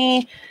with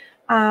me.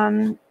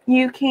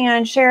 You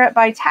can share it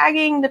by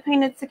tagging The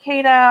Painted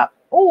Cicada,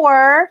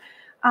 or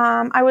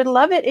I would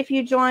love it if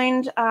you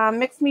joined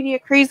Mixed Media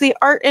Crazy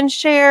Art and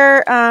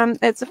Share.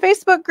 It's a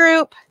Facebook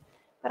group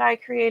that I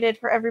created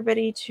for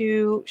everybody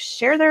to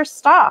share their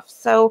stuff.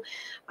 So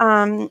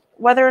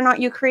whether or not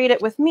you create it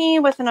with me,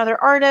 with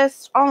another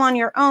artist, all on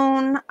your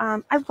own,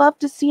 I'd love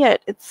to see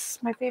it. It's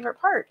my favorite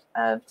part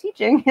of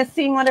teaching, is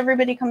seeing what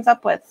everybody comes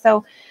up with.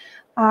 So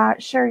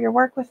share your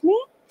work with me.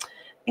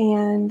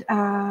 And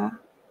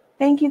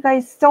thank you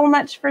guys so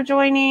much for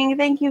joining.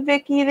 Thank you,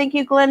 Vicki. Thank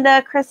you,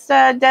 Glenda,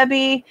 Krista,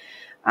 Debbie.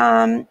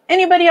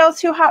 Anybody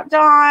else who hopped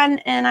on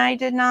and I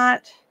did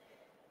not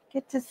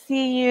get to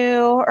see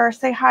you or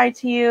say hi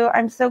to you,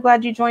 I'm so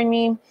glad you joined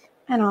me,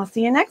 and I'll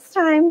see you next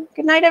time.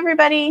 Good night,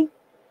 everybody.